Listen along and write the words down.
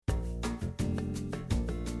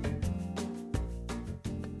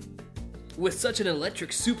With such an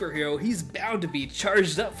electric superhero, he's bound to be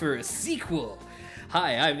charged up for a sequel.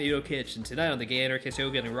 Hi, I'm Nito Kitch, and tonight on the Gay Anarchist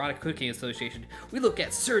Yoga and Erotic Cooking Association, we look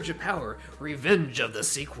at Surge of Power, Revenge of the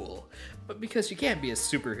Sequel. But because you can't be a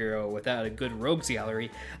superhero without a good rogues gallery,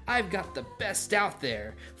 I've got the best out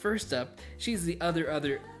there. First up, she's the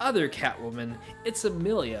other Catwoman. It's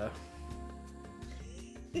Amelia.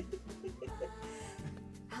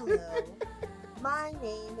 Hello, my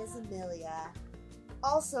name is Amelia,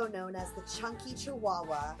 also known as the Chunky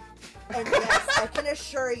Chihuahua, and yes, I can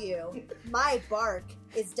assure you, my bark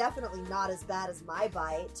is definitely not as bad as my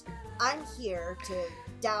bite. I'm here to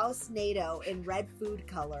douse NATO in red food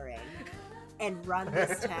coloring and run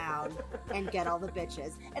this town and get all the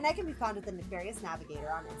bitches. And I can be found at the Nefarious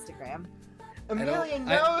Navigator on Instagram. Amelia,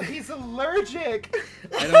 no, he's allergic!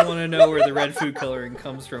 I don't want to know where the red food coloring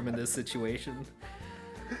comes from in this situation.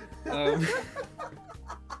 The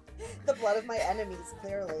blood of my enemies,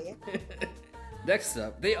 clearly. Next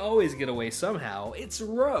up, they always get away somehow. It's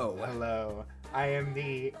Ro. Hello, I am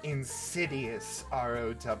the insidious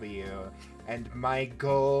ROW, and my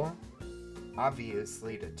goal,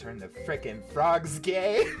 obviously, to turn the frickin' frogs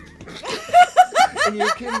gay. And you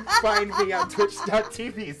can find me on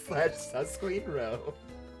twitch.tv/SusqueenRow.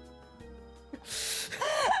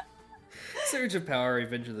 Surge of Power,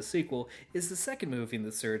 Revenge of the Sequel is the second movie in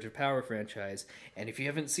the Surge of Power franchise, and if you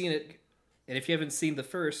haven't seen the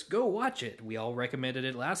first, go watch it. We all recommended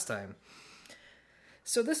it last time.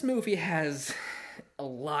 So this movie has a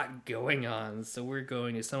lot going on, so we're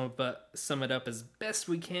going to sum it up as best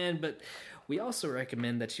we can, but we also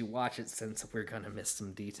recommend that you watch it since we're going to miss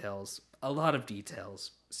some details. A lot of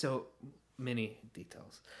details. So many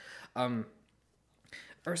details.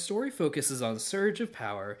 Our story focuses on Surge of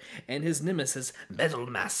Power and his nemesis, Metal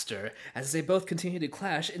Master, as they both continue to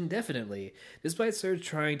clash indefinitely. Despite Surge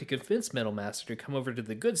trying to convince Metal Master to come over to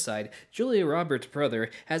the good side, Julia Roberts'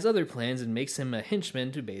 brother has other plans and makes him a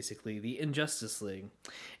henchman to basically the Injustice League.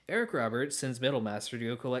 Eric Roberts sends Metal Master to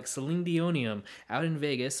go collect Selenium out in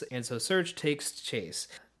Vegas, and so Surge takes chase,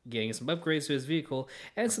 getting some upgrades to his vehicle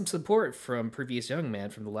and some support from previous young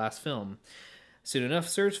man from the last film. Soon enough,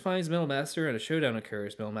 Surge finds Metal Master and a showdown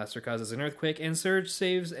occurs. Metal Master causes an earthquake, and Surge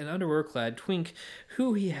saves an underwear-clad Twink,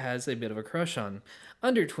 who he has a bit of a crush on.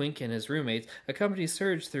 Under Twink and his roommates accompany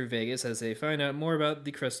Surge through Vegas as they find out more about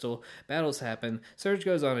the crystal, battles happen, Surge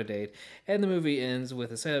goes on a date, and the movie ends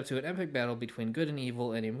with a setup to an epic battle between good and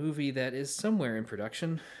evil in a movie that is somewhere in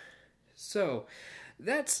production. So,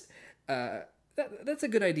 that's a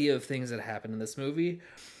good idea of things that happen in this movie.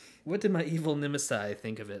 What did my evil nemesis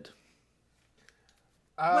think of it?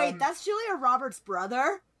 Wait, that's Julia Roberts'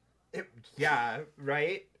 brother? Yeah,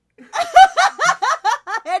 right?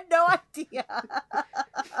 I had no idea.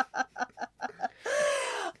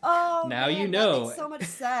 Oh, now man, you know. That makes so much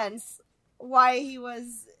sense why he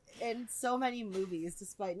was in so many movies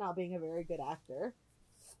despite not being a very good actor.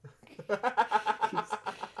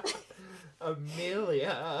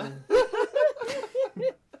 Amelia.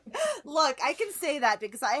 Look, I can say that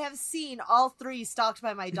because I have seen all three Stalked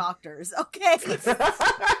by My Doctors, okay?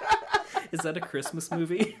 Is that a Christmas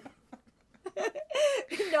movie?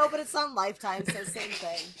 No, but it's on Lifetime, so same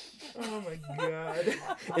thing. Oh my god.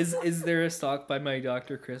 Is there a Stalked by My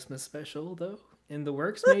Doctor Christmas special, though? In the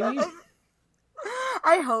works, maybe?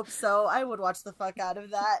 I hope so. I would watch the fuck out of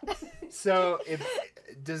that. So, if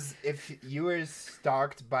you were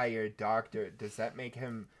stalked by your doctor, does that make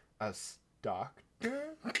him a stalker?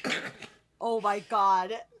 Oh my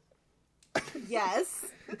god. Yes.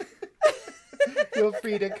 Feel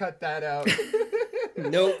free to cut that out.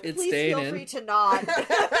 Nope, it's Please staying feel in. free to not.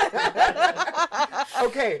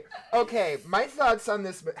 Okay. My thoughts on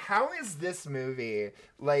this. How is this movie,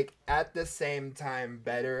 like, at the same time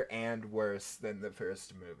better and worse than the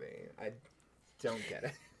first movie? I don't get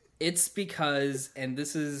it. It's because, and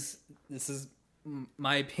this is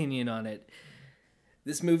my opinion on it,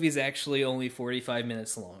 this movie is actually only 45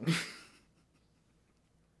 minutes long.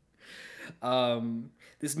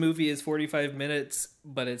 This movie is 45 minutes,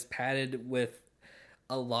 but it's padded with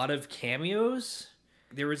a lot of cameos.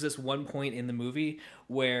 There was this one point in the movie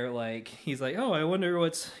where, like, he's like, oh, I wonder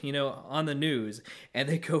what's, on the news. And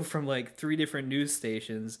they go from, like, 3 different news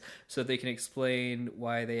stations so they can explain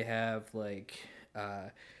why they have, like,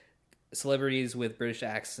 celebrities with British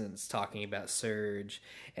accents talking about Surge,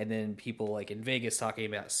 and then people like in Vegas talking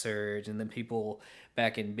about Surge, and then people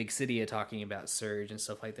back in Big City talking about Surge and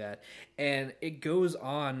stuff like that. And it goes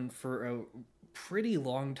on for a pretty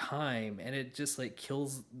long time, and it just like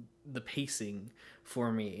kills the pacing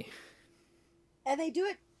for me. And they do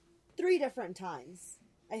it 3 different times,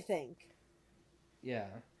 I think. Yeah.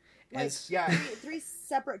 Like, Yeah. three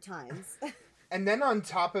separate times. And then on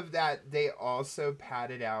top of that, they also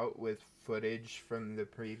padded out with footage from the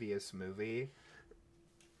previous movie,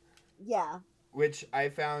 Yeah. which I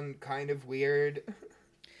found kind of weird.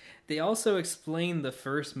 They also explained the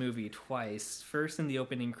first movie twice. First in the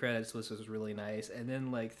opening credits, which was really nice, and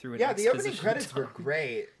then like through an Yeah, the opening exposition credits were dump.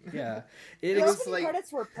 great. Yeah, The was opening like-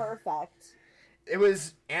 credits were perfect. It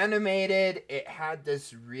was animated. It had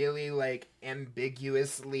this really like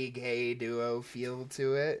ambiguously gay duo feel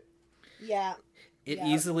to it. Yeah. It Yeah.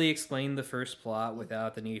 easily explained the first plot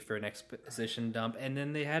without the need for an exposition dump, and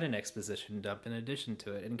then they had an exposition dump in addition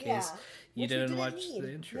to it in case Yeah. you Which we didn't didn't watch need.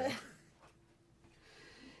 the intro.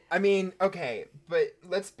 I mean, okay, but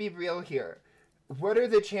let's be real here. What are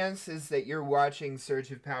the chances that you're watching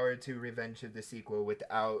Surge of Power 2 Revenge of the Sequel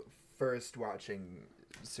without first watching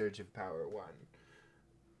Surge of Power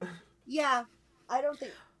 1? Yeah. I don't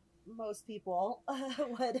think most people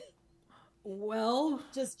would Well,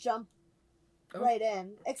 just jump Oh. right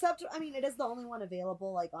in. Except, I mean, it is the only one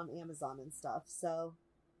available, like, on Amazon and stuff, so...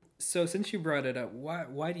 so since you brought it up,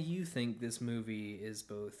 why do you think this movie is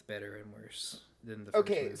both better and worse than the first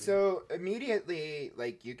Okay, movie? so immediately,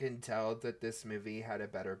 like, you can tell that this movie had a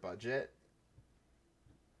better budget.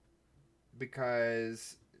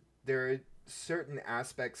 Because there are certain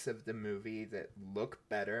aspects of the movie that look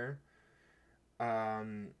better.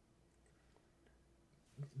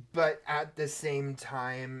 But at the same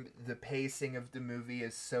time, the pacing of the movie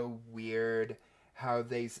is so weird. How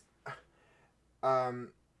they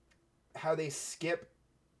skip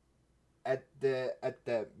at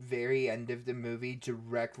the very end of the movie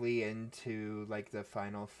directly into like the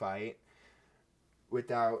final fight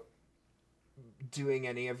without doing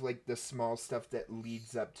any of like the small stuff that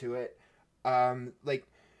leads up to it. Like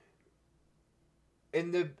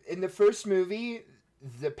in the first movie,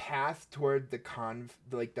 the path toward the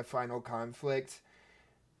final conflict,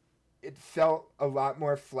 it felt a lot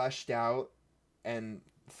more fleshed out and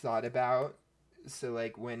thought about. So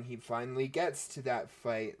like when he finally gets to that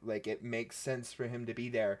fight, like it makes sense for him to be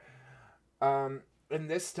there. And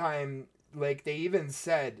this time, like they even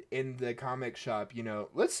said in the comic shop, you know,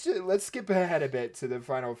 let's skip ahead a bit to the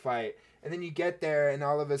final fight, and then you get there, and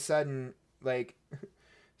all of a sudden, like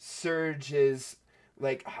Surge is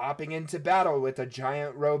like hopping into battle with a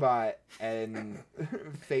giant robot and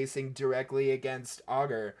facing directly against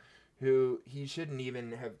Augur, who he shouldn't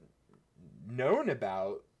even have known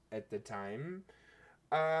about at the time.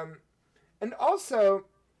 And also,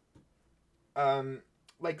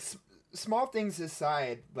 like small things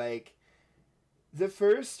aside, like the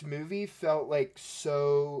first movie felt like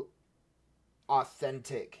so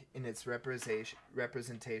authentic in its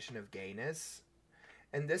representation of gayness.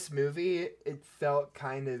 And this movie, it felt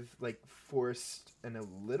kind of like forced and a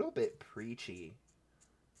little bit preachy.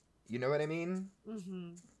 You know what I mean? Mm-hmm.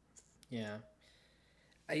 Yeah.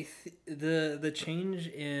 The change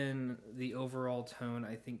in the overall tone,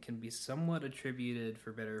 I think, can be somewhat attributed,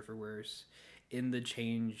 for better or for worse, in the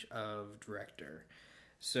change of director.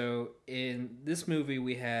 So in this movie,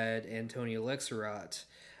 we had Antonio Lexerat,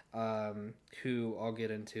 who I'll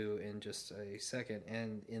get into in just a second.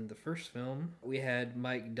 And in the first film, we had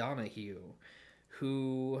Mike Donahue,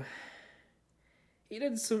 who he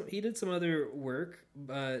did some other work,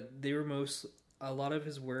 but a lot of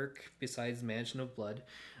his work besides Mansion of Blood,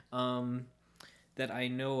 that I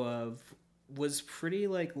know of, was pretty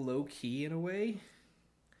like low key in a way.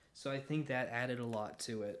 So I think that added a lot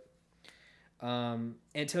to it.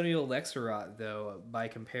 Antonio Lexerat, though, by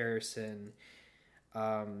comparison,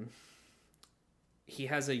 he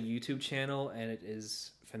has a YouTube channel and it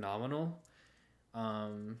is phenomenal.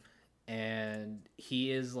 And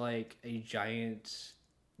he is like a giant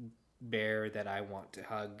bear that I want to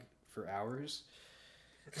hug for hours.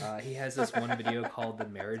 He has this one video called The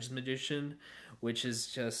Marriage Magician, which is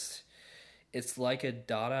just, it's like a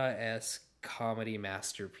Dada-esque comedy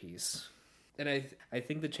masterpiece. And I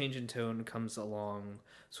think the change in tone comes along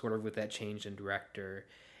sort of with that change in director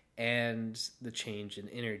and the change in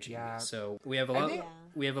energy. Yeah. So we have a I lot think-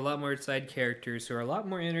 we have a lot more side characters who are a lot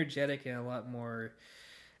more energetic and a lot more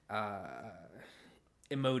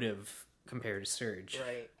emotive compared to Surge.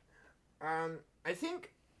 Right. I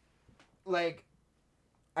think, like,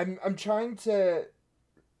 I'm trying to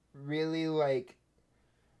really like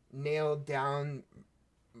nail down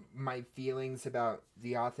my feelings about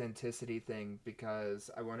the authenticity thing because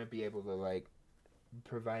I want to be able to like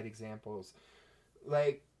provide examples.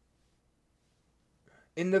 Like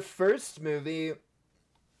in the first movie,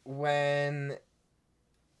 when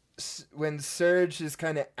Surge is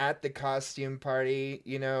kind of at the costume party,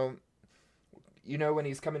 you know, you know, when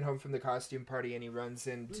he's coming home from the costume party and he runs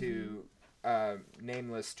into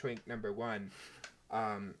nameless twink number 1.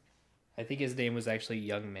 I think his name was actually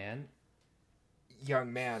Young Man.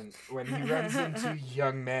 Young Man. When he runs into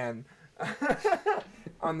Young Man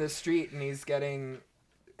on the street and he's getting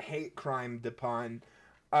hate crimed upon,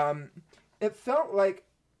 it felt like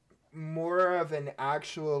more of an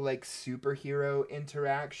actual like superhero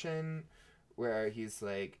interaction where he's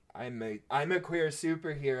like, I'm a queer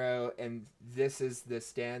superhero and this is the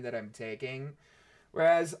stand that I'm taking.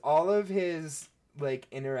 Whereas all of his like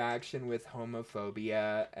interaction with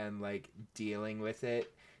homophobia and like dealing with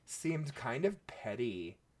it seemed kind of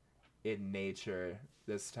petty in nature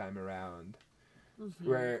this time around. Mm-hmm.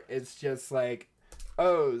 Where it's just like,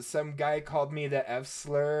 oh, some guy called me the F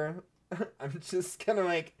slur. I'm just kind of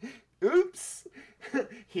like, oops,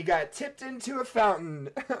 he got tipped into a fountain.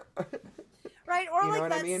 Right, or like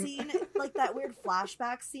that scene, like that weird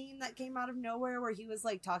flashback scene that came out of nowhere where he was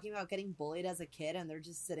like talking about getting bullied as a kid and they're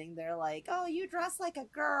just sitting there like, oh, you dress like a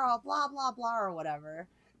girl, blah, blah, blah, or whatever.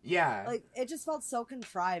 Yeah. Like, it just felt so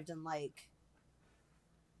contrived and like,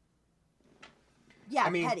 yeah, I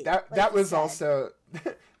mean, petty. That was also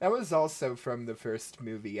from the first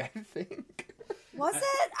movie, I think. Was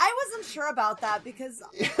it? I wasn't sure about that because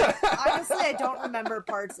honestly, I don't remember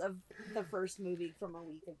parts of the first movie from a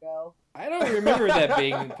week ago. I don't remember that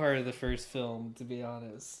being part of the first film, to be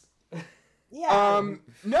honest. Yeah.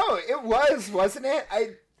 No, it wasn't it?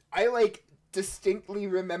 I like distinctly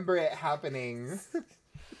remember it happening.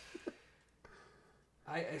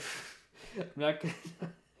 I'm not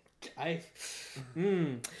gonna.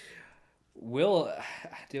 We'll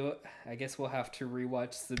do it. I guess we'll have to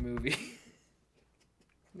rewatch the movie.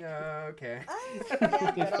 Yeah, okay.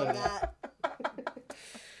 Yeah, good on that.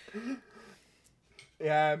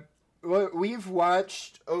 Yeah, well, we've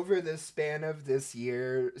watched over the span of this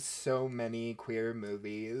year so many queer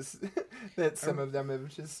movies that some of them have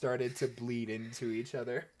just started to bleed into each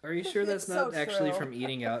other. Are you sure that's not so actually true. from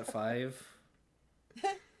Eating Out 5?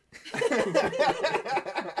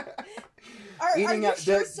 Are you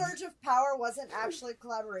sure Surge of Power wasn't actually a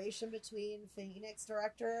collaboration between Phoenix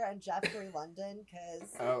director and Jeffrey London? Because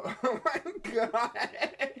oh my god,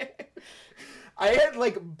 I had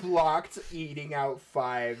like blocked Eating Out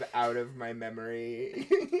 5 out of my memory.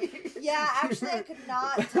 Yeah, actually, I could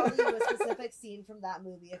not tell you a specific scene from that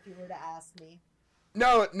movie if you were to ask me.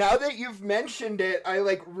 No, now that you've mentioned it, I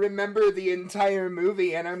like remember the entire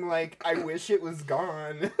movie, and I'm like, I wish it was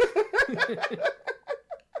gone.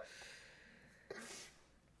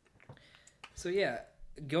 So yeah,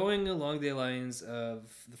 going along the lines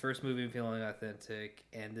of the first movie feeling authentic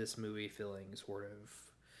and this movie feeling sort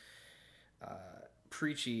of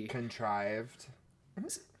preachy, Contrived,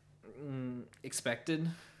 expected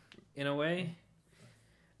in a way.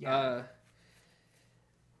 Yeah.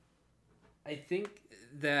 I think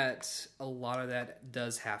that a lot of that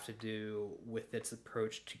does have to do with its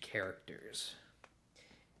approach to characters.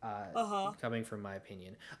 Coming from my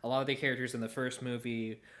opinion, a lot of the characters in the first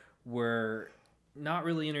movie were not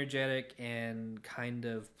really energetic and kind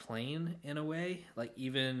of plain in a way. Like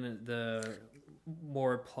even the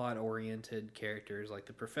more plot-oriented characters, like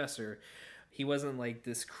the professor, he wasn't like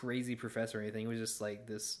this crazy professor or anything. He was just like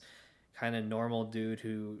this kind of normal dude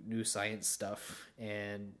who knew science stuff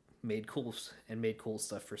and made cool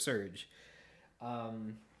stuff for Surge.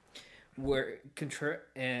 Where compare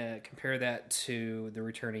that to the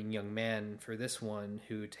returning young man for this one,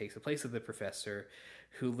 who takes the place of the professor,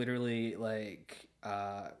 who literally like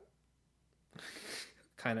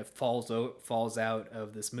kind of falls out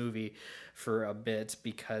of this movie for a bit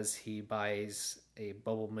because he buys a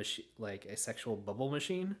bubble machine, like a sexual bubble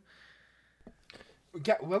machine.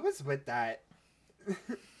 Yeah, what was with that?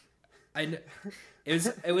 I know it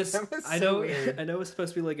was I so know weird. I know it was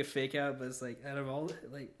supposed to be like a fake out, but it's like out of all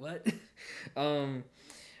like what?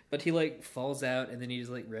 But he like falls out and then he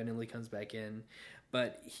just like randomly comes back in.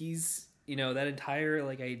 But he's, you know, that entire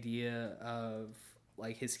like idea of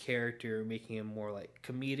like his character making him more like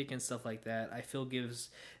comedic and stuff like that, I feel gives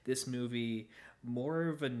this movie more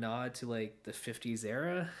of a nod to like the 50s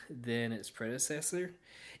era than its predecessor.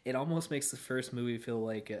 It almost makes the first movie feel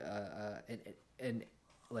like an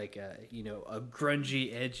like a, you know, a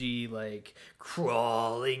grungy, edgy, like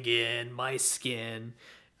crawling in my skin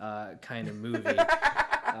kind of movie.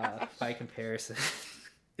 By comparison,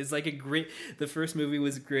 it's like the first movie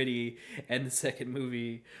was gritty and the second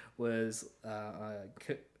movie was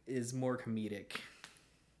is more comedic.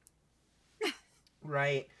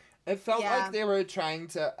 Right. It felt Yeah. like they were trying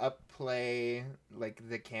to upplay like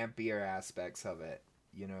the campier aspects of it.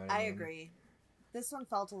 You know what I mean? I agree. This one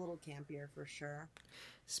felt a little campier for sure.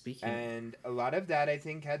 Speaking, And a lot of that, I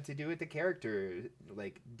think, had to do with the character,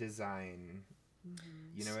 like, design.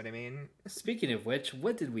 You know what I mean? speaking of which,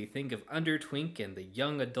 what did we think of Undertwink and the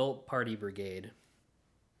Young Adult Party Brigade?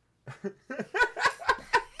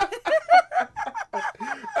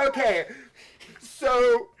 Okay,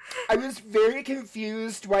 so I was very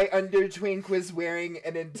confused why Undertwink was wearing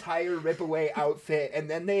an entire Ripaway outfit, and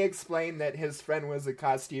then they explained that his friend was a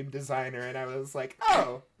costume designer, and I was like,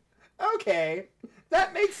 oh, okay,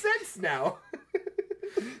 that makes sense now.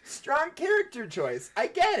 Strong character choice. I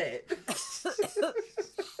get it.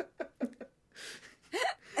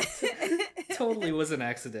 Totally wasn't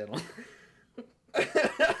accidental.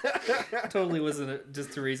 Totally wasn't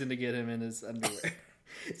just a reason to get him in his underwear.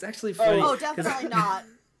 It's actually funny. Oh, definitely not.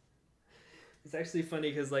 It's actually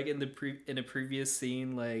funny because, like, in a previous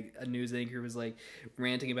scene, like, a news anchor was, like,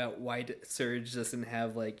 ranting about why Surge doesn't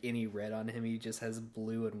have, like, any red on him. He just has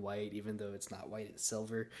blue and white, even though it's not white, it's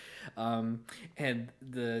silver. And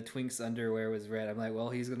the Twink's underwear was red. I'm like,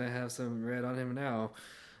 well, he's gonna have some red on him now.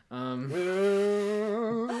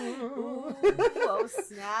 Whoa,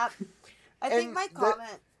 snap. I think my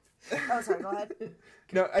comment... Oh, sorry, go ahead.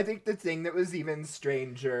 No, I think the thing that was even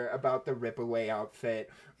stranger about the Ripaway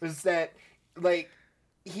outfit was that, like,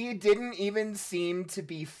 he didn't even seem to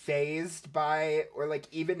be fazed by or, like,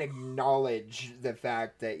 even acknowledge the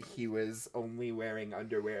fact that he was only wearing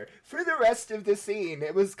underwear. For the rest of the scene,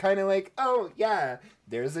 it was kind of like, oh, yeah,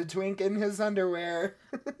 there's a twink in his underwear.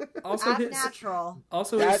 Also, Natural.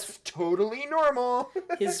 That's totally normal.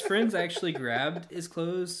 His friends actually grabbed his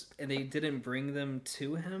clothes and they didn't bring them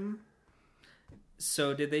to him.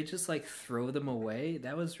 So did they just, like, throw them away?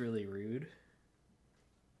 That was really rude.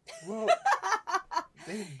 Well,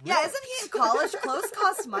 yeah, isn't he in college? Clothes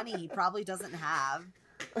cost money he probably doesn't have.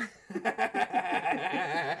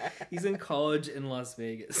 He's in college in Las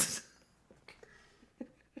Vegas.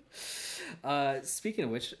 Speaking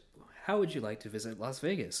of which, how would you like to visit Las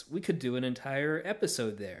Vegas? We could do an entire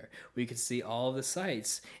episode there. We could see all the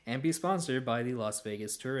sights and be sponsored by the Las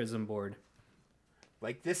Vegas Tourism Board.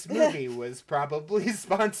 Like, this movie was probably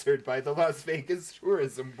sponsored by the Las Vegas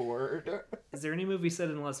Tourism Board. Is there any movie set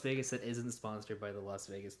in Las Vegas that isn't sponsored by the Las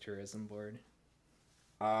Vegas Tourism Board?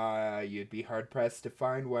 You'd be hard-pressed to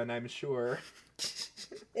find one, I'm sure.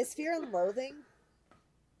 Is Fear and Loathing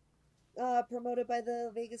promoted by the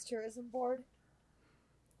Vegas Tourism Board?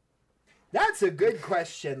 That's a good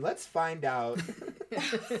question. Let's find out.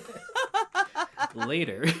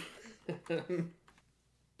 Later.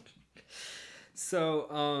 So,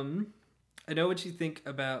 I know what you think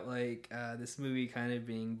about, like, this movie kind of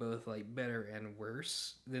being both, like, better and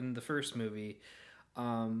worse than the first movie.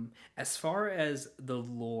 As far as the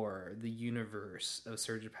lore, the universe of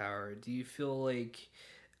Surge of Power, do you feel like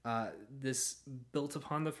this built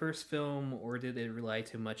upon the first film, or did it rely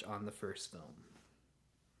too much on the first film?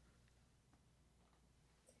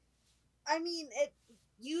 I mean, it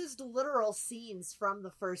used literal scenes from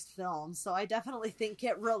the first film, so I definitely think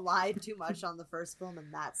it relied too much on the first film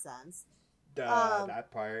in that sense.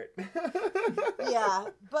 That part. Yeah,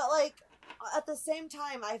 but, like, at the same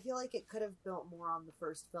time, I feel like it could have built more on the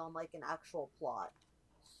first film, like an actual plot.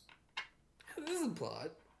 This is a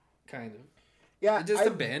plot, kind of. Yeah, It just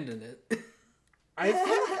abandoned it. I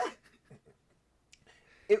think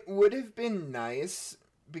it would have been nice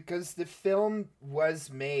because the film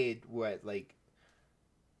was made,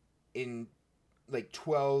 in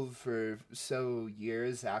 12 or so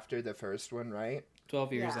years after the first one, right?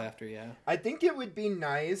 12 years after, yeah. I think it would be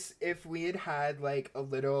nice if we had, like, a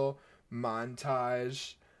little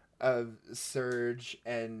montage of Surge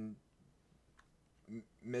and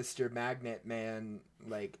Mr. Magnet Man,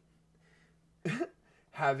 like,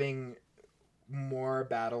 having more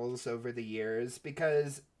battles over the years,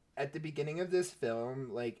 because at the beginning of this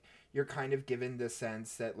film, like, you're kind of given the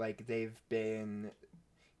sense that, like, they've been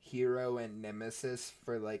hero and nemesis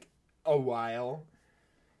for, like, a while.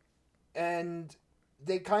 And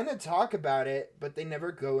they kind of talk about it, but they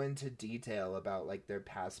never go into detail about, like, their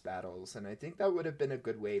past battles. And I think that would have been a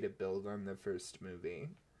good way to build on the first movie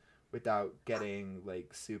without getting,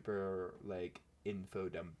 like, super, like, info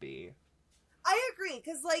dumpy. I agree,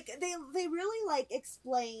 because, like, they really, like,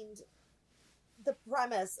 explained the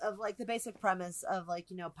premise of, like, the basic premise of,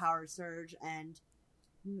 like, you know, Power Surge and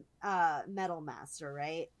Metal Master,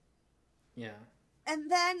 right? Yeah. And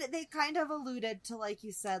then they kind of alluded to, like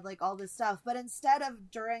you said, like, all this stuff, but instead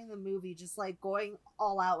of during the movie just, like, going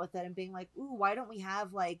all out with it and being like, ooh, why don't we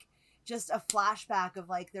have, like, just a flashback of,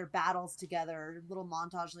 like, their battles together, a little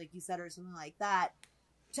montage, like you said, or something like that,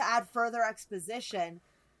 to add further exposition,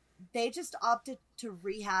 they just opted to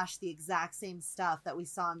rehash the exact same stuff that we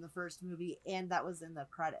saw in the first movie and that was in the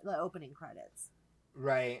opening credits.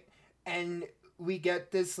 Right. And we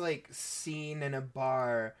get this, like, scene in a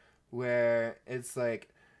bar where it's, like,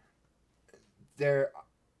 they're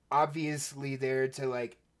obviously there to,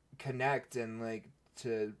 like, connect and, like,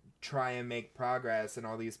 to try and make progress, and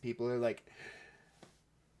all these people are, like,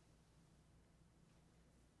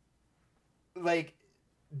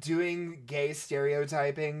 doing gay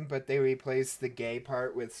stereotyping, but they replace the gay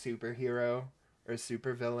part with superhero or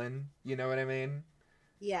supervillain. You know what I mean?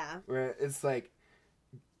 Yeah. Where it's like,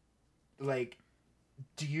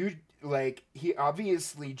 do you, like, he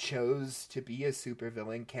obviously chose to be a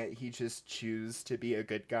supervillain. Can't he just choose to be a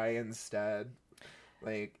good guy instead?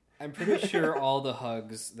 Like, I'm pretty sure all the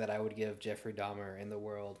hugs that I would give Jeffrey Dahmer in the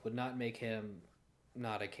world would not make him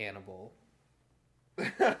not a cannibal.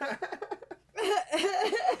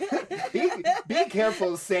 be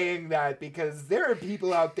careful saying that, because there are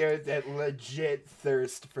people out there that legit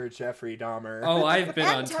thirst for Jeffrey Dahmer. Oh, I've been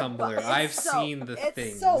on Tumblr. I've seen the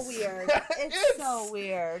things. It's so weird. It's so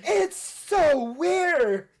weird. It's so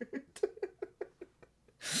weird.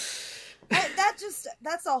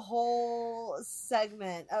 That's a whole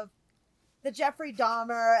segment of the Jeffrey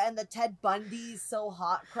Dahmer and the Ted Bundy so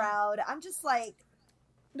hot crowd. I'm just like,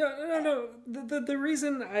 no. The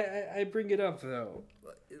reason I bring it up, though,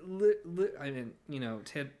 I mean, you know,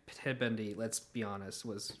 Ted Bundy, let's be honest,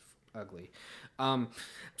 was ugly. I'm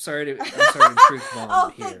sorry to truth bomb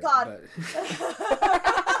oh, here. Thank God.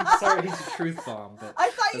 I'm sorry he's a truth bomb. But I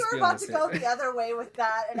thought you were about to go the other way with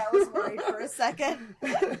that, and I was worried for a second.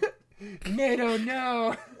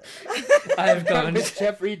 No. I've gone the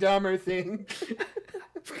Jeffrey Dahmer thing.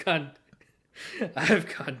 I've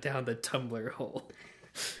gone down the Tumblr hole.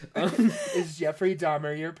 Is Jeffrey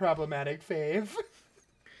Dahmer your problematic fave?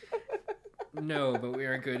 No, but we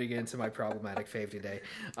aren't going to get into my problematic fave today.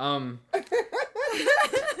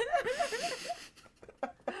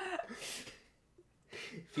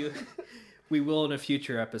 We will in a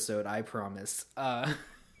future episode, I promise. But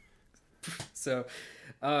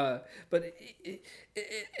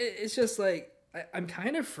it's just like, I'm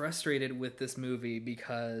kind of frustrated with this movie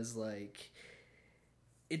because, like,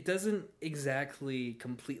 it doesn't exactly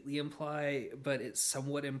completely imply, but it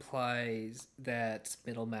somewhat implies that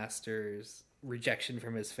Middlemaster's rejection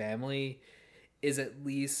from his family is at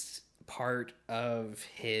least part of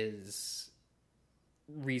his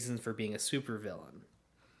reasons for being a supervillain.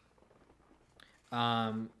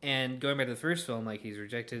 And going back to the first film, like, he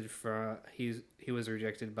was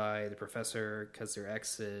rejected by the professor because they're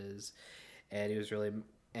exes,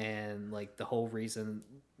 and like the whole reason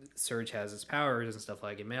Surge has his powers and stuff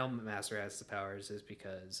like it, Middlemaster has the powers, is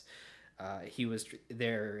because he was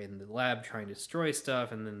there in the lab trying to destroy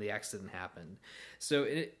stuff, and then the accident happened. So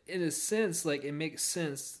in a sense, like, it makes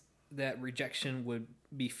sense that rejection would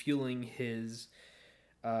be fueling his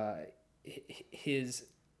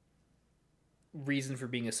reason for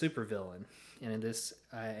being a supervillain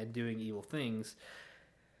and doing evil things.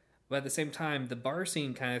 But at the same time, the bar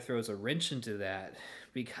scene kind of throws a wrench into that,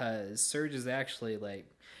 because Surge is actually, like,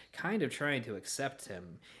 kind of trying to accept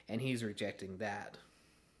him, and he's rejecting that.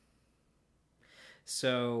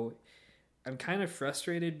 So I'm kind of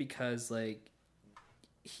frustrated because, like,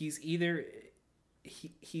 he's either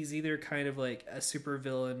kind of like a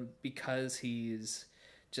supervillain because he's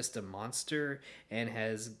just a monster and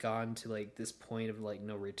has gone to, like, this point of, like,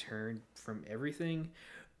 no return from everything,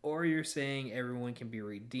 or you're saying everyone can be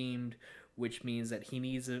redeemed, which means that he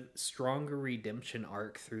needs a stronger redemption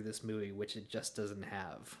arc through this movie, which it just doesn't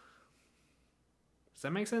have. Does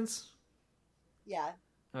that make sense? Yeah.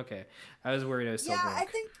 Okay. I was worried I was still drunk.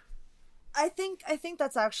 I think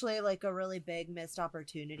that's actually, like, a really big missed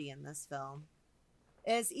opportunity in this film.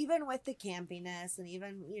 Is even with the campiness and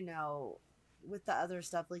even, you know, with the other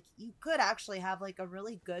stuff, like, you could actually have, like, a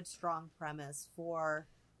really good, strong premise for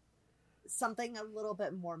something a little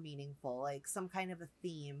bit more meaningful, like some kind of a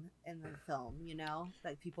theme in the film, you know,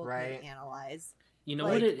 that people can analyze. You know,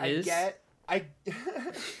 like, what it is?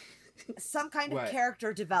 Some kind of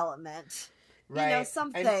character development. Right. You know,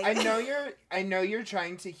 something. I know you're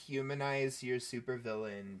trying to humanize your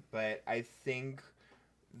supervillain, but I think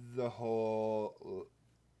the whole,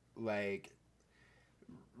 like,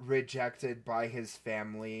 rejected by his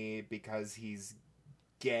family because he's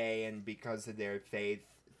gay and because of their faith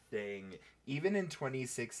thing, even in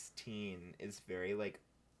 2016, is very, like,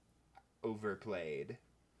 overplayed.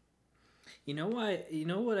 You know why? You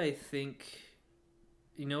know what I think?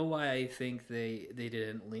 You know why I think they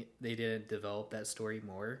didn't develop that story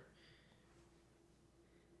more?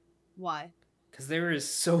 Why? because there are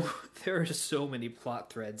so many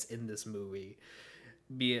plot threads in this movie,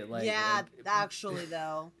 be it actually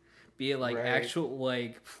though, be it like Right. actual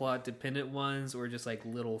like plot dependent ones or just like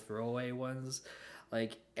little throwaway ones.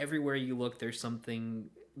 Like everywhere you look, there's something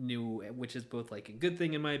new, which is both like a good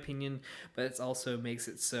thing in my opinion, but it also makes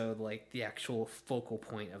it so like the actual focal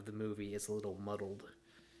point of the movie is a little muddled.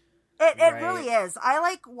 it Right. really is. I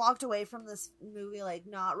like walked away from this movie like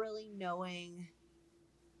not really knowing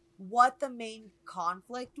what the main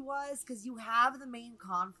conflict was, because you have the main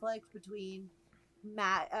conflict between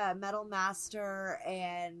Metal Master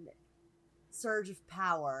and Surge of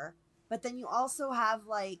Power, but then you also have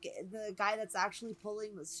like the guy that's actually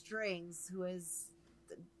pulling the strings, who is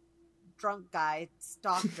the drunk guy, it's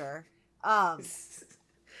Doctor.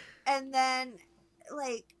 And then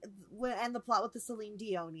like and the plot with the Celine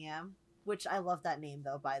Dionium, which I love that name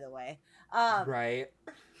though, by the way. Right.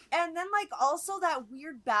 And then like also that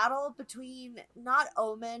weird battle between not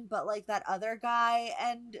Omen but like that other guy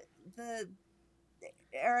and the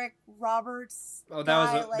Eric Roberts. Oh,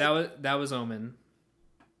 guy, that was Omen.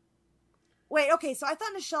 Wait, okay, so I thought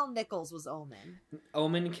Nichelle Nichols was Omen.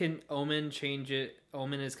 Omen change it.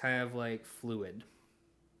 Omen is kind of like fluid.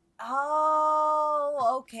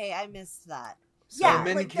 Oh, okay, I missed that. So Yeah,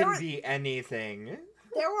 Omen like, can be anything.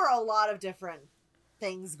 There were a lot of different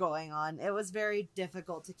things going on. It was very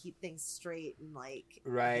difficult to keep things straight and like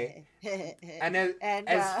Right. and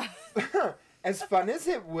As fun as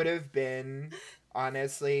it would have been,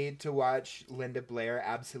 honestly, to watch Linda Blair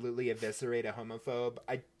absolutely eviscerate a homophobe,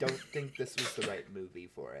 I don't think this was the right movie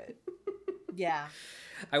for it. yeah.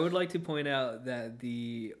 I would like to point out that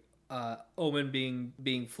the Omen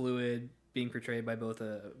being fluid, being portrayed by both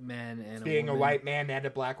a man and Being a a woman, white man and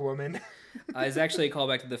a black woman. is actually a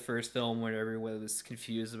callback to the first film where everyone was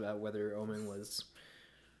confused about whether Omen was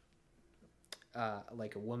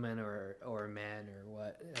like a woman or a man or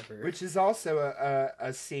whatever. Which is also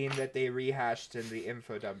a scene that they rehashed in the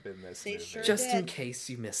info dump in this They movie. sure Just in did. case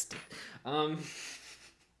you missed it.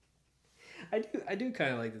 I do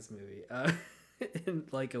kind of like this movie. In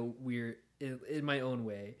like a weird, in my own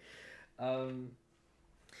way.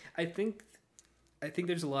 I think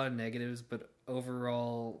there's a lot of negatives, but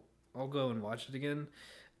overall, I'll go and watch it again.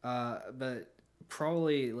 But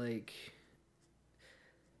probably like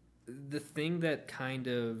the thing that kind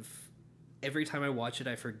of every time I watch it,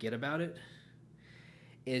 I forget about it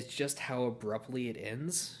is just how abruptly it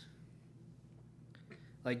ends.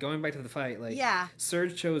 Like going back to the fight, like Yeah.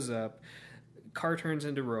 Surge shows up, car turns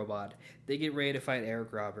into robot. They get ready to fight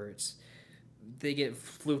Eric Roberts. They get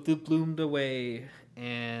bloomed away,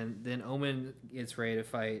 and then Omen gets ready to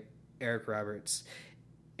fight Eric Roberts.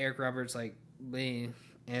 Eric Roberts like, "Meh,"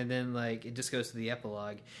 and then like it just goes to the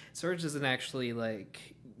epilogue. Surge doesn't actually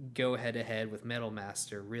like go head to head with Metal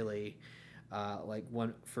Master really, like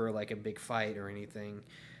one for like a big fight or anything,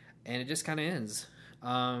 and it just kind of ends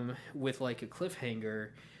with like a cliffhanger,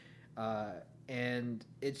 and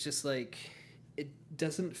it's just like it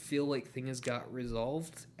doesn't feel like things got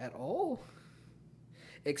resolved at all.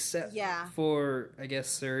 Except Yeah. for, I guess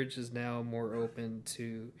Surge is now more open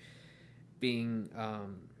to being,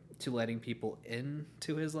 to letting people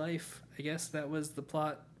into his life. I guess that was the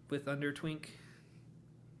plot with Undertwink.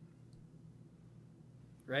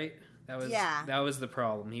 Right? That was the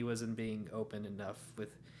problem. He wasn't being open enough with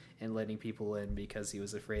and letting people in because he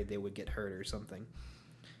was afraid they would get hurt or something.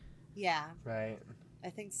 Yeah. Right.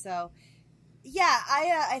 I think so. Yeah,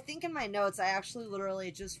 I think in my notes I actually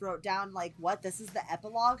literally just wrote down like, what, this is the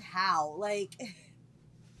epilogue? How? Like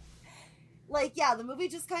yeah, the movie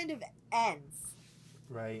just kind of ends.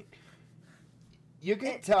 Right. You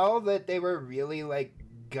could tell that they were really like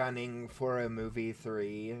gunning for a movie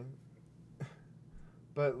 3.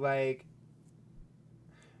 But like,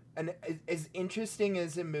 and as interesting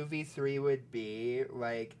as a movie 3 would be,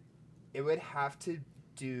 like, it would have to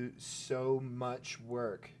do so much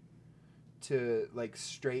work to like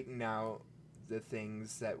straighten out the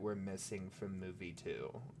things that were missing from movie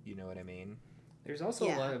 2. You know what I mean? There's also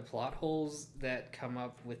Yeah. a lot of plot holes that come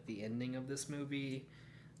up with the ending of this movie,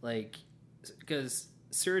 like because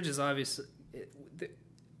Surge is obviously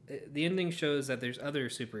the ending shows that there's other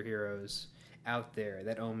superheroes out there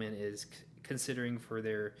that Omen is considering for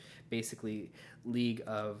their basically league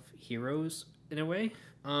of heroes in a way.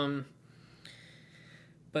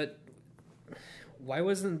 But why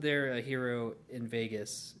wasn't there a hero in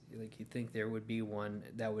Vegas? Like, you'd think there would be one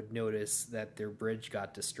that would notice that their bridge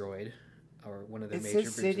got destroyed, or one of their major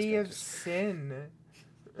It's a bridges city got of destroyed. sin.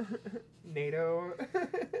 NATO.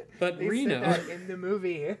 But they Reno. said that in the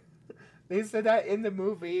movie. They said that in the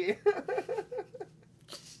movie.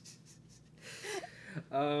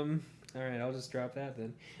 All right, I'll just drop that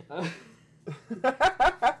then.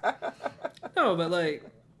 No, but like,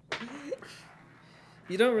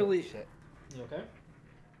 you don't really. Shit. You okay?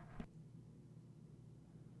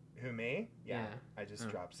 Who, me? Yeah. Yeah. I just Oh.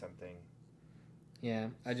 dropped something. Yeah,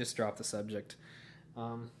 I just dropped the subject.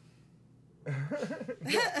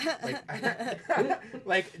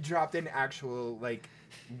 Like dropped an actual, like,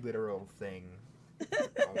 literal thing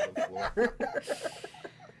on the floor.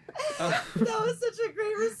 That was such a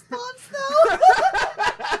great response, though.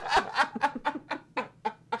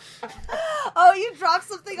 Oh, you dropped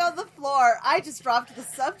something on the floor. I just dropped the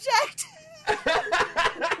subject.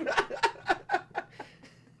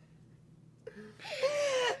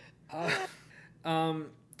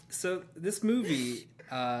 So this movie,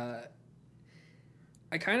 I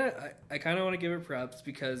kind of want to give it props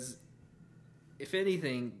because, if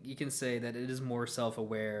anything, you can say that it is more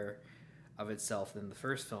self-aware of itself than the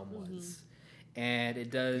first film was, and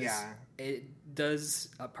it does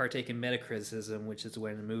partake in metacriticism, which is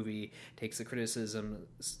when a movie takes the criticism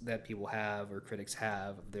that people have or critics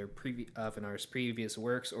have of their an artist's previous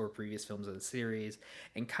works or previous films of the series,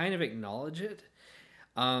 and kind of acknowledge it.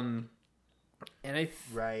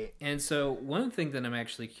 Right. And so one thing that I'm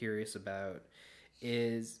actually curious about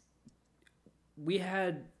is we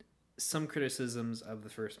had some criticisms of the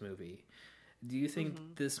first movie. Do you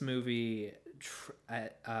think this movie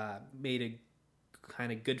made a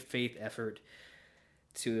kind of good faith effort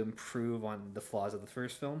to improve on the flaws of the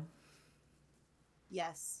first film?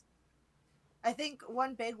 Yes. I think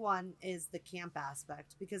one big one is the camp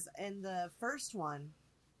aspect, because in the first one,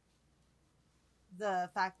 the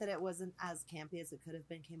fact that it wasn't as campy as it could have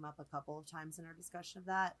been came up a couple of times in our discussion of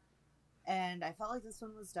that. And I felt like this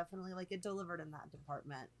one was definitely, like, it delivered in that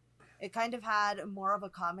department. It kind of had more of a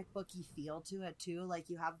comic booky feel to it, too. Like,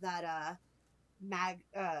 you have that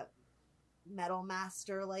Metal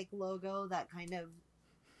Master, like, logo that kind of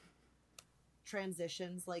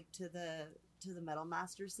transitions, like, to the Metal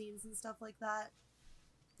Master scenes and stuff like that.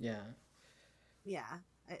 Yeah. Yeah.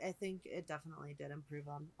 I think it definitely did improve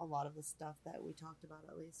on a lot of the stuff that we talked about,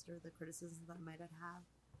 at least, or the criticisms that I might have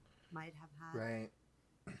had. Right.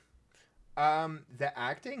 The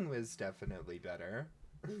acting was definitely better.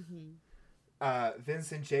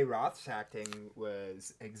 Vincent J. Roth's acting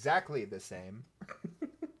was exactly the same.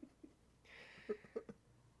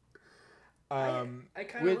 I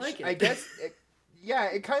kind of like it. I guess,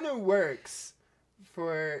 it kind of works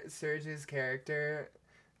for Serge's character,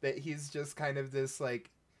 that he's just kind of this, like,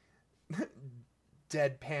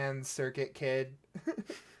 deadpan circuit kid.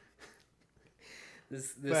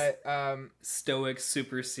 This But stoic,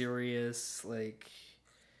 super serious, like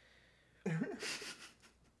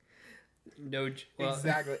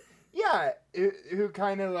exactly. Yeah, who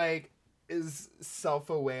kind of, like, is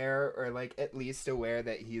self-aware, or, like, at least aware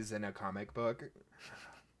that he's in a comic book.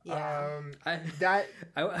 Yeah. I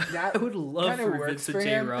that would love kinda for works Vincent for J.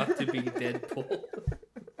 him. Roth to be Deadpool.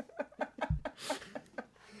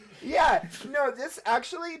 Yeah, no, this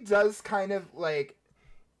actually does kind of, like,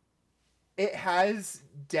 it has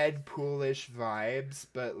Deadpoolish vibes,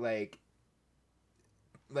 but, like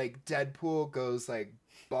Deadpool goes, like,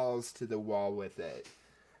 balls to the wall with it,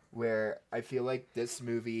 where I feel like this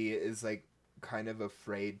movie is, like, kind of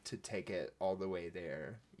afraid to take it all the way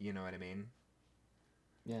there. You know what I mean?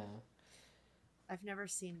 Yeah. I've never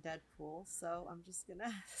seen Deadpool, so I'm just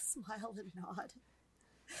gonna smile and nod.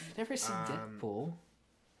 You've never seen Deadpool?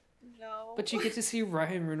 No. But you get to see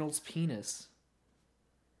Ryan Reynolds' penis.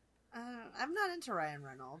 I'm not into Ryan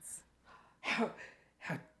Reynolds. How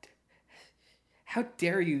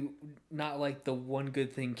dare you not like the one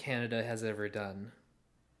good thing Canada has ever done?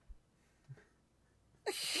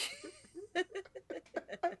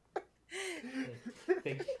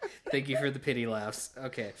 Thank you for the pity laughs.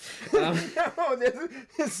 Okay. No, this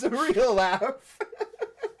is a real laugh.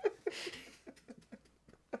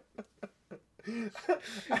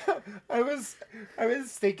 I was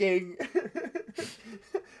thinking,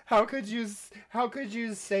 how could you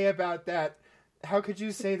say about that? How could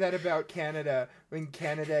you say that about Canada when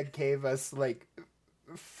Canada gave us, like,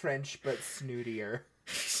 French but snootier?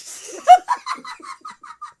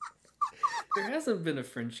 There hasn't been a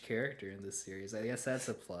French character in this series. I guess that's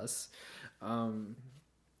a plus. At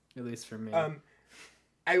least for me.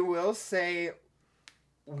 I will say,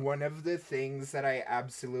 one of the things that I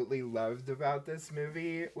absolutely loved about this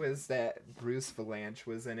movie was that Bruce Valanche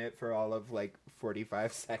was in it for all of, like,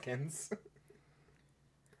 45 seconds.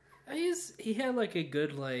 He had, like, a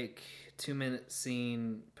good, like, 2-minute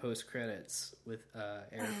scene post-credits with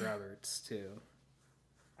Eric Roberts, too.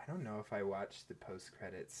 I don't know if I watched the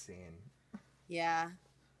post-credits scene. Yeah.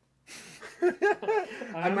 I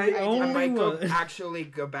I'm might, the I only might one. actually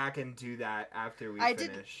go back and do that after we I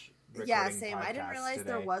did- finish. Yeah, recording same. I didn't podcasts realize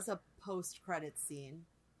there today. was a post-credit scene.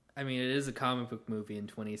 I mean, it is a comic book movie in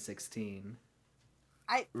 2016.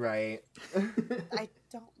 Right. I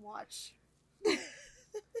don't watch.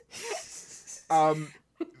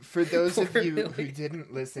 For those of Poor you who Millie.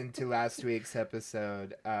 didn't listen to last week's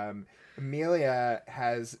episode, Amelia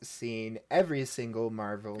has seen every single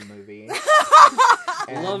Marvel movie.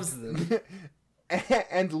 and- Loves them.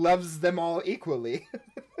 and loves them all equally.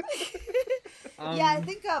 Yeah, I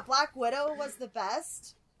think Black Widow was the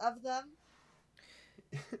best of them.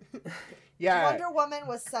 Yeah. Wonder Woman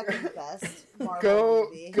was second best Marvel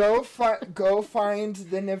movie. Go find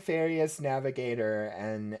the nefarious navigator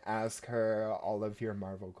and ask her all of your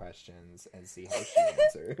Marvel questions and see how she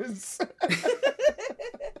answers.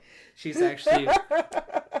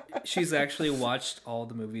 She's actually watched all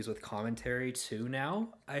the movies with commentary too now,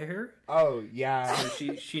 I heard. Oh yeah.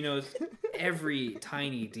 So she knows every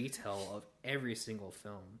tiny detail of every single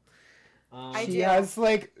film. I She do. has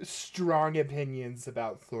like strong opinions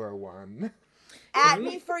about Thor 1. Add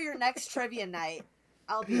me for your next trivia night.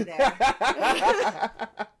 I'll be there.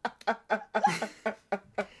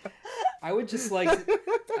 I would just like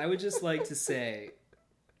to say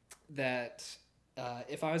that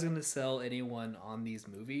if I was going to sell anyone on these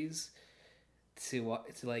movies to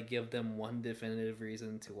like give them one definitive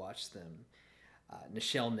reason to watch them,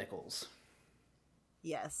 Nichelle Nichols,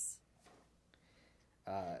 Yes.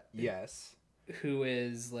 Yes. who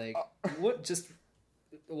is like what just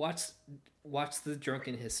watch the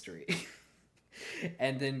Drunken History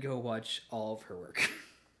and then go watch all of her work.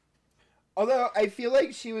 Although I feel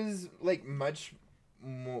like she was like much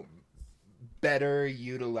more better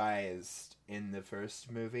utilized in the first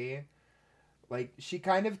movie. Like she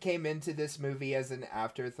kind of came into this movie as an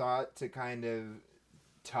afterthought to kind of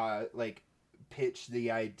pitch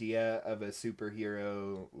the idea of a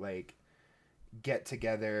superhero like get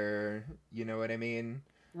together, you know what I mean?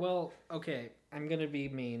 Well, okay, I'm gonna be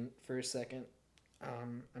mean for a second.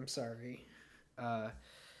 I'm sorry.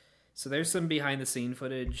 So there's some behind the scene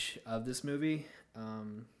footage of this movie.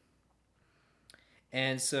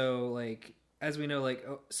 And so like as we know, like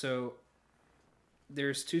so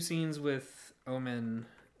there's two scenes with Omen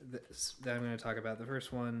that I'm going to talk about. The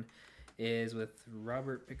first one is with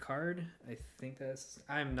Robert Picard. I think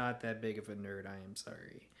I'm not that big of a nerd. I am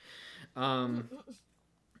sorry.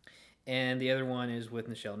 And the other one is with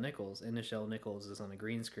Nichelle Nichols, and Nichelle Nichols is on a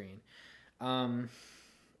green screen.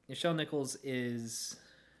 Nichelle Nichols is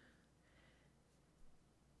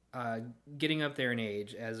getting up there in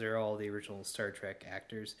age, as are all the original Star Trek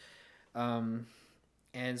actors. And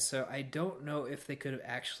so I don't know if they could have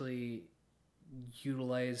actually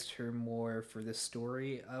utilized her more for the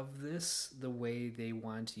story of this the way they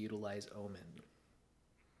wanted to utilize Omen.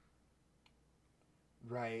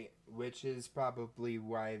 Right, which is probably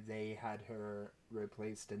why they had her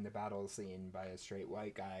replaced in the battle scene by a straight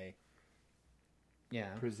white guy. Yeah.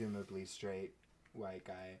 Presumably straight white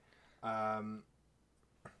guy.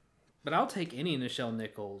 But I'll take any Nichelle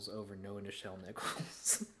Nichols over no Nichelle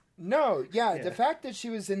Nichols. No, yeah, Yeah. the fact that she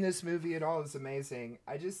was in this movie at all is amazing.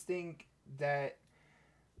 I just think that,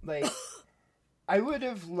 like, I would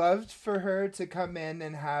have loved for her to come in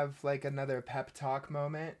and have, like, another pep talk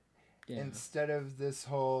moment. Yeah. Instead of this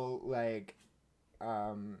whole, like,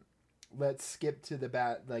 let's skip to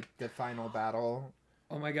the final battle.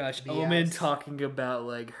 Oh my gosh, BS. Omen talking about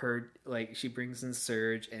like her, like she brings in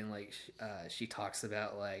Surge and like she talks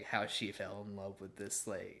about like how she fell in love with this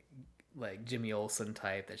like Jimmy Olsen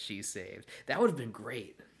type that she saved. That would have been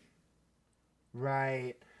great.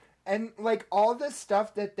 Right. And, like, all the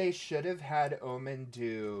stuff that they should have had Omen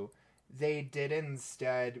do, they did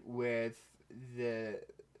instead with the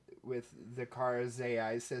car's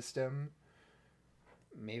AI system.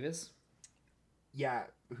 Mavis? Yeah,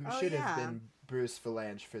 who Oh, should yeah. have been Bruce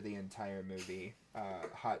Valanche for the entire movie.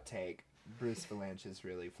 Hot take. Bruce Valanche is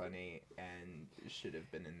really funny and should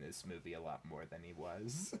have been in this movie a lot more than he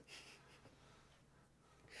was.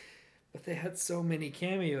 But they had so many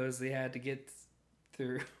cameos they had to get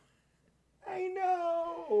through. I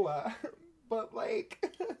know, but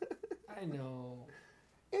like, I know.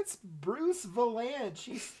 it's Bruce Valanche.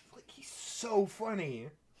 He's so funny.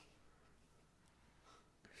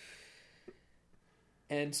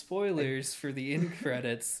 And spoilers for the end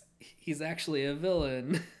credits, he's actually a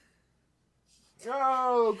villain.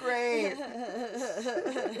 Oh, great!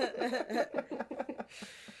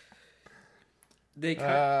 They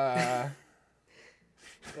cut.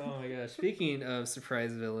 Oh my gosh. Speaking of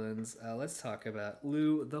surprise villains, let's talk about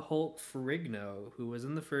Lou the Hulk Ferrigno, who was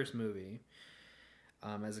in the first movie.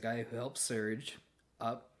 as a guy who helps Surge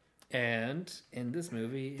up, and in this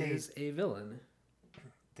movie is a villain.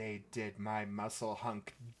 They did my muscle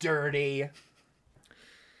hunk dirty.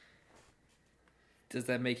 Does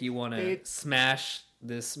that make you want to smash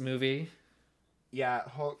this movie? Yeah,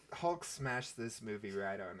 Hulk smashed this movie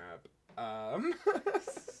right on up.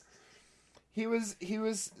 He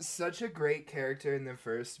was such a great character in the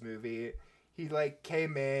first movie. He like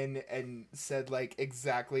came in and said like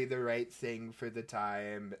exactly the right thing for the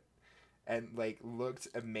time and like looked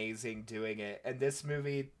amazing doing it. And this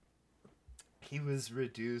movie he was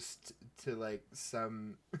reduced to like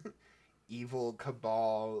some evil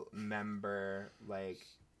cabal member like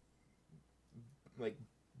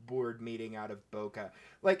board meeting out of Boca.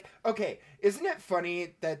 Like, okay, isn't it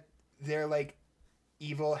funny that their like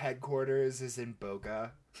evil headquarters is in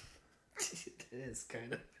Boca? It is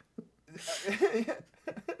kind of.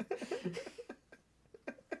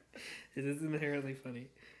 It is inherently funny.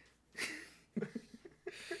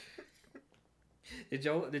 Did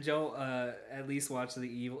y'all at least watch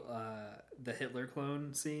the Hitler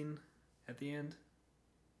clone scene at the end?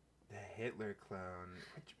 The Hitler clone.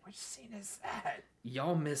 Which scene is that?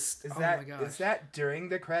 Y'all missed. My gosh. Is that during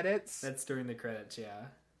the credits? That's during the credits, yeah.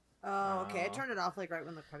 Oh, okay. I turned it off like right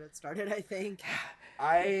when the credits started, I think.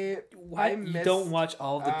 You don't watch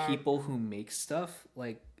all the people who make stuff,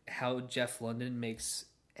 like how Jeff London makes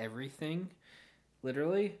everything,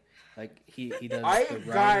 literally. Like he does the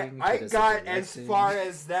writing. I got as far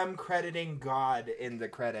as them crediting God in the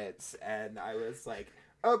credits, and I was like,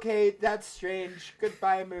 okay, that's strange.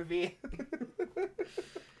 Goodbye, movie.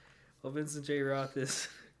 Well, Vincent J. Roth is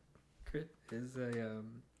I'm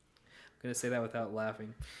gonna say that without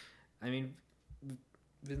laughing. I mean,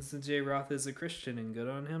 Vincent J. Roth is a Christian, and good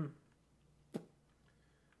on him. I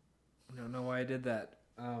don't know why I did that.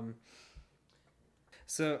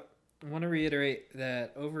 So I want to reiterate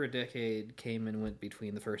that over a decade came and went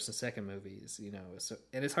between the first and second movies.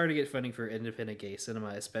 And it's hard to get funding for independent gay cinema,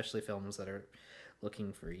 especially films that are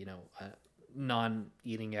looking for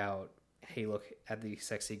non-eating out. Hey, look at the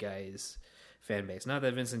sexy guys fan base. Not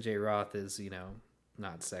that Vincent J. Roth is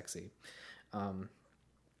not sexy.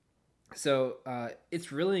 So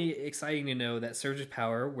it's really exciting to know that Surge of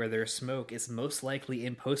Power, Where There's Smoke, is most likely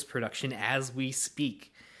in post-production as we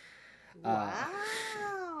speak.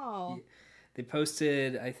 Wow. They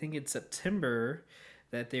posted, I think in September,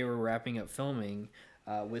 that they were wrapping up filming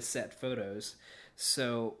with set photos.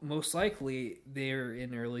 So most likely they're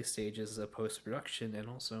in early stages of post-production. And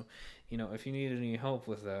also, if you need any help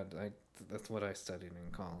with that, that's what I studied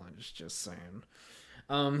in college, just saying.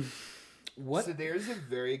 So there's a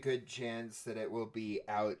very good chance that it will be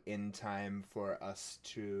out in time for us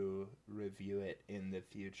to review it in the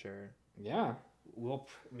future. Yeah. Well,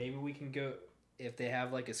 maybe we can go, if they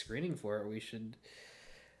have like a screening for it, we should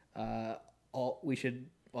all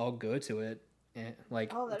go to it. And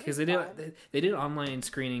because they did online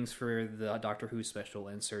screenings for the Doctor Who special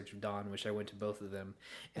and Surge of Dawn, which I went to both of them,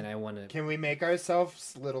 and I want to. Can we make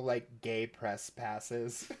ourselves little like gay press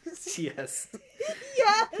passes? Yes.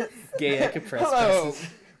 Yes. Gay press Hello. passes.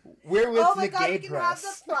 We're with Oh my the god, gay we can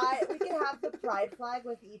press. we can have the pride flag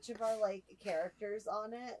with each of our like characters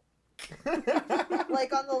on it.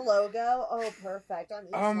 Like on the logo. Oh, perfect. On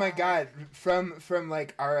each Oh my side. god, from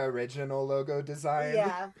like our original logo design.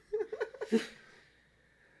 Yeah.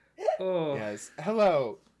 Oh. Yes.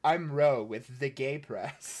 Hello, I'm Ro with the gay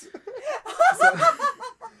press.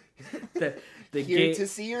 The Here gay to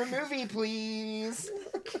see your movie, please.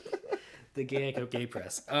 the gay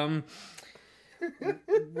press.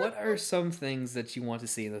 What are some things that you want to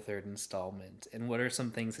see in the third installment, and what are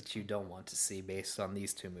some things that you don't want to see based on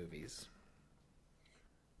these two movies?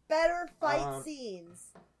 Better fight scenes.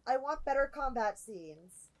 I want better combat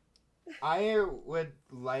scenes. I would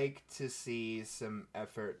like to see some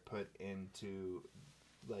effort put into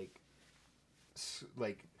like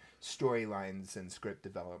storylines and script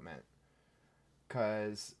development,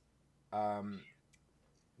 because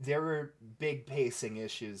there were big pacing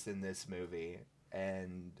issues in this movie,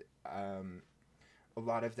 and a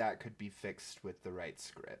lot of that could be fixed with the right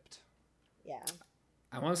script. Yeah.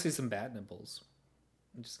 I want to see some bat nipples.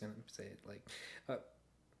 I'm just gonna say it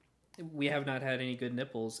we have not had any good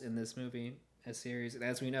nipples in this movie as series, and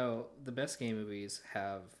as we know, the best gay movies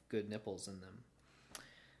have good nipples in them.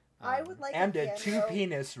 I would like And a a cameo.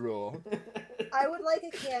 2-penis rule. I would like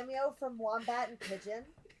a cameo from Wombat and Pigeon.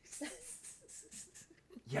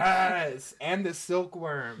 Yes, and the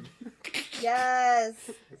silkworm. Yes.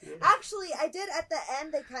 Actually, I did at the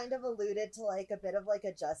end. They kind of alluded to like a bit of like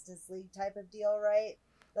a Justice League type of deal, right?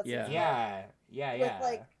 That's Yeah. what's Yeah. with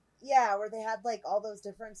like yeah, where they had like all those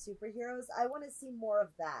different superheroes. I want to see more of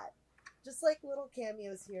that. Just like little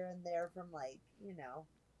cameos here and there from like,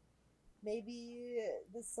 maybe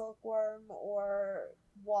the Silkworm or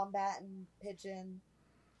Wombat and Pigeon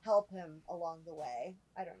help him along the way.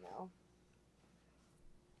 I don't know.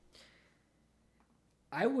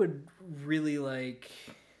 I would really like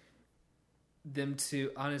them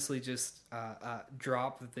to honestly just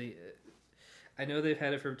drop the. I know they've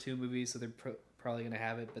had it for 2 movies, so they're probably going to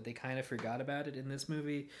have it, but they kind of forgot about it in this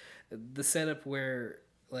movie. The setup where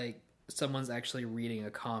like someone's actually reading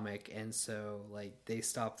a comic, and so like they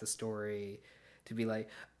stop the story to be like,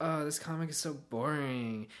 oh, this comic is so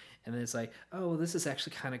boring, and then it's like, oh, well, this is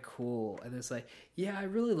actually kind of cool, and it's like, yeah, I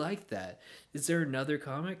really like that. Is there another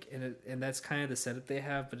comic? And that's kind of the setup they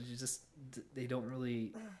have, but it just, they don't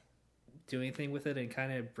really do anything with it, and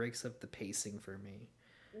kind of breaks up the pacing for me.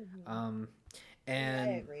 Mm-hmm. And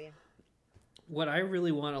I agree. What I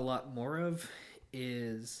really want a lot more of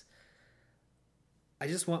is, I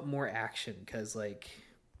just want more action, because like,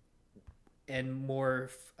 and more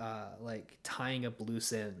like tying up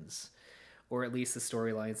loose ends, or at least the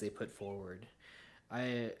storylines they put forward.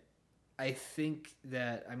 I think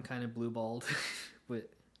that I'm kind of blue-balled with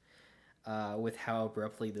how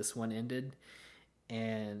abruptly this one ended,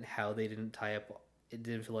 and how they didn't tie up. It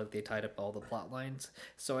didn't feel like they tied up all the plot lines.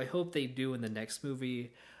 So I hope they do in the next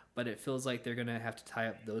movie, but it feels like they're gonna have to tie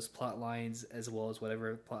up those plot lines as well as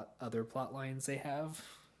whatever other plot lines they have,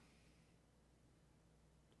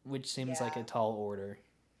 which seems like a tall order.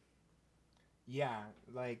 Yeah,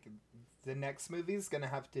 like the next movie's gonna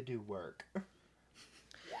have to do work.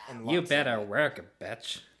 You better work,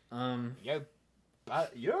 bitch.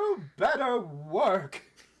 You better work.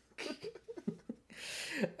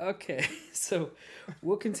 Okay, so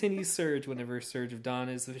we'll continue Surge whenever Surge of Dawn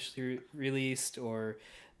is officially released, or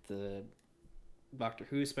the Doctor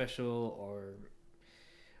Who special, or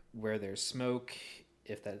Where There's Smoke,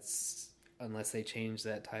 unless they change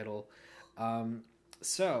that title.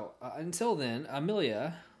 So until then,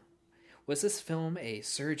 Amelia, was this film a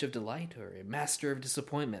surge of delight or a master of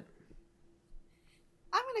disappointment?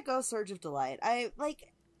 I'm gonna go Surge of Delight. I like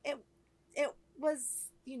it. It was,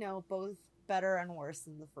 both better and worse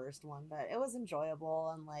than the first one, but it was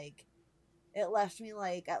enjoyable, and like it left me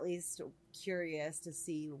like at least curious to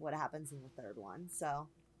see what happens in the third one. So,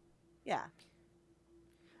 yeah.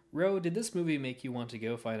 Ro, did this movie make you want to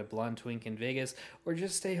go find a blonde twink in Vegas, or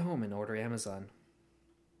just stay home and order Amazon?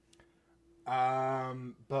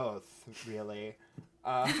 Both, really.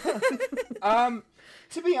 To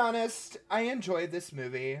be honest, I enjoyed this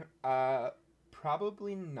movie.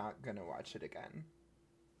 Probably not gonna watch it again.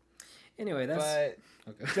 Anyway, But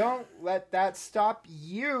okay. Don't let that stop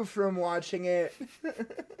you from watching it.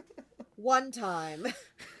 One time.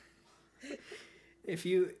 If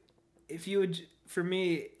you would, for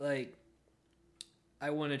me, like,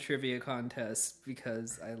 I won a trivia contest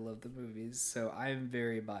because I love the movies, so I'm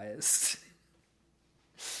very biased.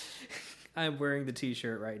 I'm wearing the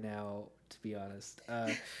t-shirt right now, to be honest.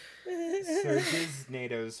 Surge is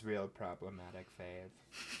NATO's real problematic fave.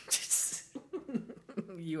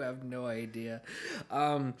 You have no idea.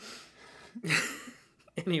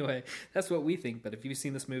 Anyway, that's what we think, but if you've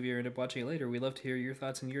seen this movie or end up watching it later, we'd love to hear your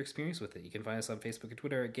thoughts and your experience with it. You can find us on Facebook and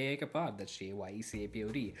Twitter at GayAcaPod, that's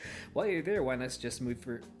GAYECAPOD. While you're there, why not suggest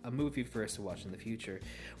a movie for us to watch in the future?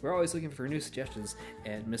 We're always looking for new suggestions,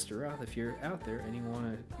 and Mr. Roth, if you're out there and you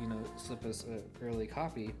want to, slip us an early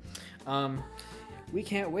copy, we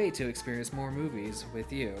can't wait to experience more movies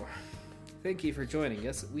with you. Thank you for joining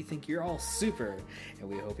us. We think you're all super, and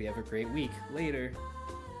we hope you have a great week. Later.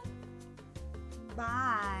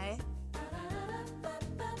 Bye.